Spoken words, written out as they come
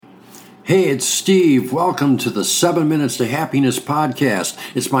Hey, it's Steve. Welcome to the 7 Minutes to Happiness podcast.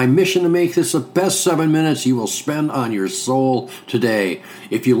 It's my mission to make this the best 7 minutes you will spend on your soul today.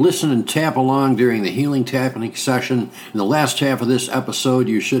 If you listen and tap along during the healing tapping session in the last half of this episode,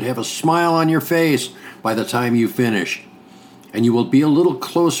 you should have a smile on your face by the time you finish. And you will be a little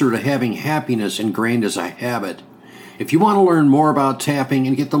closer to having happiness ingrained as a habit. If you want to learn more about tapping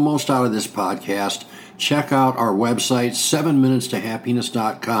and get the most out of this podcast, check out our website,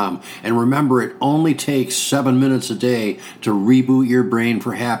 7minutestohappiness.com. And remember, it only takes 7 minutes a day to reboot your brain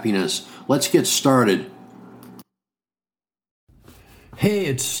for happiness. Let's get started. Hey,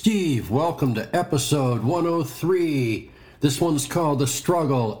 it's Steve. Welcome to episode 103. This one's called The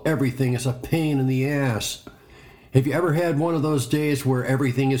Struggle. Everything is a pain in the ass. Have you ever had one of those days where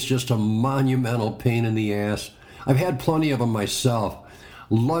everything is just a monumental pain in the ass? I've had plenty of them myself.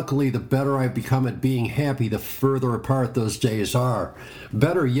 Luckily, the better I've become at being happy, the further apart those days are.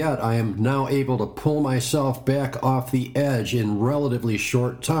 Better yet, I am now able to pull myself back off the edge in relatively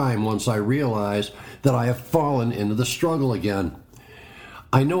short time once I realize that I have fallen into the struggle again.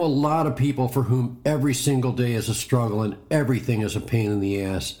 I know a lot of people for whom every single day is a struggle and everything is a pain in the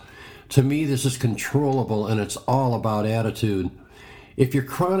ass. To me, this is controllable and it's all about attitude. If you're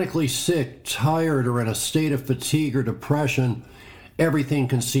chronically sick, tired, or in a state of fatigue or depression, everything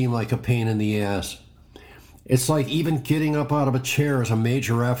can seem like a pain in the ass. It's like even getting up out of a chair is a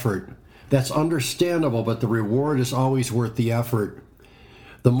major effort. That's understandable, but the reward is always worth the effort.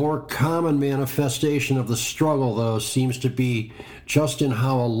 The more common manifestation of the struggle, though, seems to be just in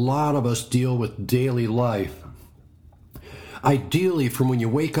how a lot of us deal with daily life. Ideally, from when you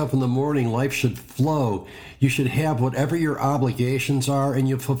wake up in the morning, life should flow. You should have whatever your obligations are and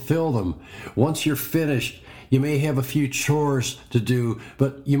you fulfill them. Once you're finished, you may have a few chores to do,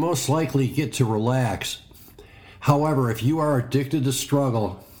 but you most likely get to relax. However, if you are addicted to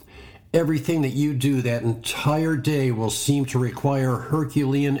struggle, everything that you do that entire day will seem to require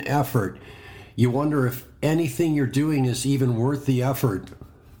Herculean effort. You wonder if anything you're doing is even worth the effort.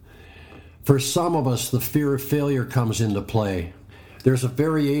 For some of us, the fear of failure comes into play. There's a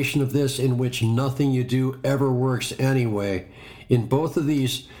variation of this in which nothing you do ever works anyway. In both of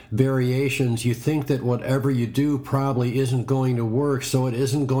these variations, you think that whatever you do probably isn't going to work, so it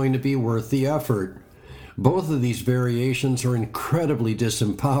isn't going to be worth the effort. Both of these variations are incredibly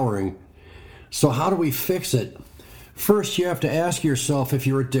disempowering. So how do we fix it? First, you have to ask yourself if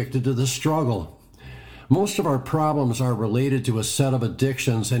you're addicted to the struggle. Most of our problems are related to a set of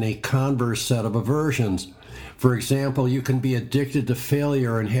addictions and a converse set of aversions. For example, you can be addicted to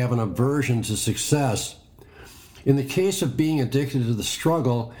failure and have an aversion to success. In the case of being addicted to the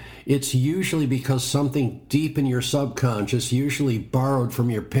struggle, it's usually because something deep in your subconscious, usually borrowed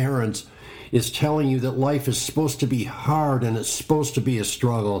from your parents, is telling you that life is supposed to be hard and it's supposed to be a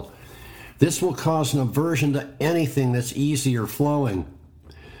struggle. This will cause an aversion to anything that's easy or flowing.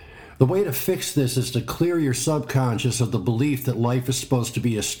 The way to fix this is to clear your subconscious of the belief that life is supposed to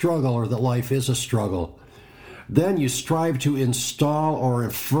be a struggle or that life is a struggle. Then you strive to install or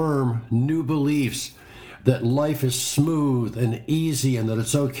affirm new beliefs that life is smooth and easy and that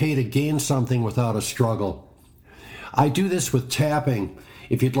it's okay to gain something without a struggle. I do this with tapping.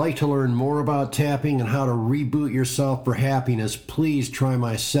 If you'd like to learn more about tapping and how to reboot yourself for happiness, please try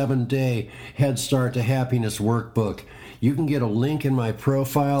my 7-day Head Start to Happiness workbook. You can get a link in my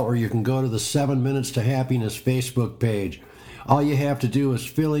profile or you can go to the 7 Minutes to Happiness Facebook page. All you have to do is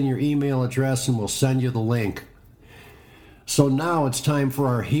fill in your email address and we'll send you the link. So now it's time for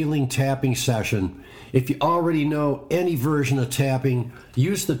our healing tapping session. If you already know any version of tapping,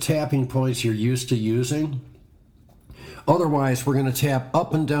 use the tapping points you're used to using. Otherwise, we're going to tap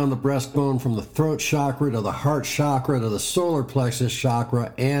up and down the breastbone from the throat chakra to the heart chakra to the solar plexus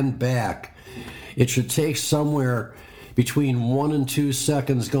chakra and back. It should take somewhere between 1 and 2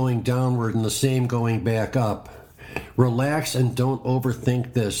 seconds going downward and the same going back up. Relax and don't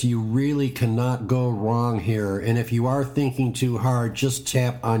overthink this. You really cannot go wrong here. And if you are thinking too hard, just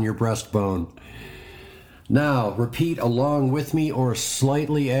tap on your breastbone. Now, repeat along with me or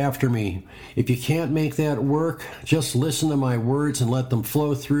slightly after me. If you can't make that work, just listen to my words and let them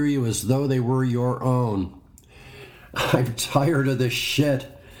flow through you as though they were your own. I'm tired of this shit.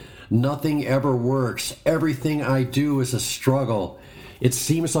 Nothing ever works. Everything I do is a struggle. It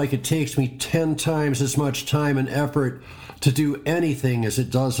seems like it takes me 10 times as much time and effort to do anything as it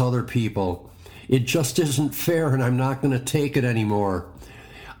does other people. It just isn't fair and I'm not going to take it anymore.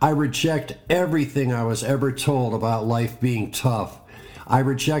 I reject everything I was ever told about life being tough. I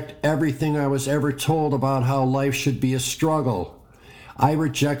reject everything I was ever told about how life should be a struggle. I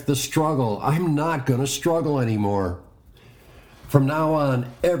reject the struggle. I'm not going to struggle anymore. From now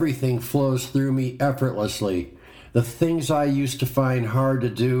on, everything flows through me effortlessly. The things I used to find hard to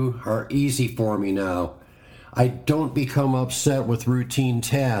do are easy for me now. I don't become upset with routine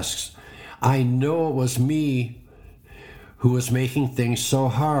tasks. I know it was me who was making things so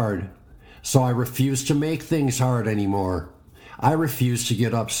hard, so I refuse to make things hard anymore. I refuse to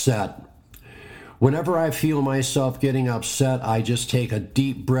get upset. Whenever I feel myself getting upset, I just take a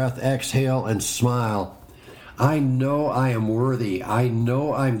deep breath, exhale, and smile. I know I am worthy. I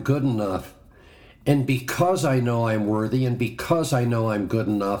know I'm good enough. And because I know I'm worthy and because I know I'm good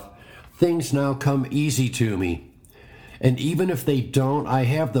enough, things now come easy to me. And even if they don't, I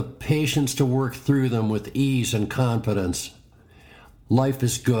have the patience to work through them with ease and confidence. Life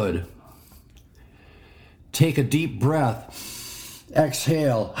is good. Take a deep breath,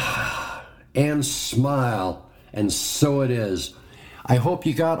 exhale, and smile. And so it is. I hope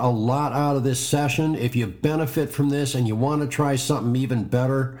you got a lot out of this session. If you benefit from this and you want to try something even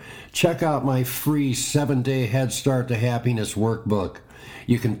better, check out my free 7-day Head Start to Happiness workbook.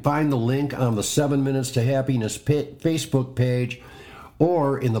 You can find the link on the 7 Minutes to Happiness Facebook page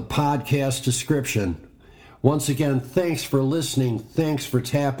or in the podcast description. Once again, thanks for listening, thanks for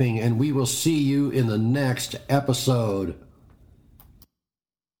tapping, and we will see you in the next episode.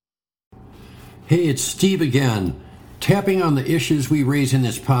 Hey, it's Steve again. Tapping on the issues we raise in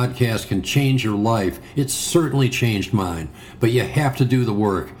this podcast can change your life. It's certainly changed mine, but you have to do the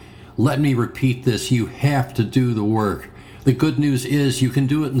work. Let me repeat this, you have to do the work. The good news is you can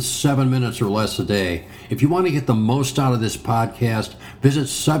do it in 7 minutes or less a day. If you want to get the most out of this podcast, visit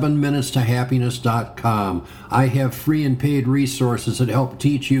 7minutes-to-happiness.com. I have free and paid resources that help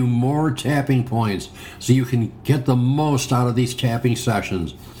teach you more tapping points so you can get the most out of these tapping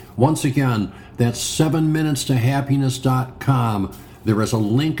sessions. Once again, that's 7minutes-to-happiness.com. There is a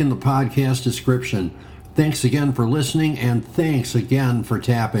link in the podcast description. Thanks again for listening, and thanks again for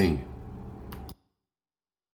tapping.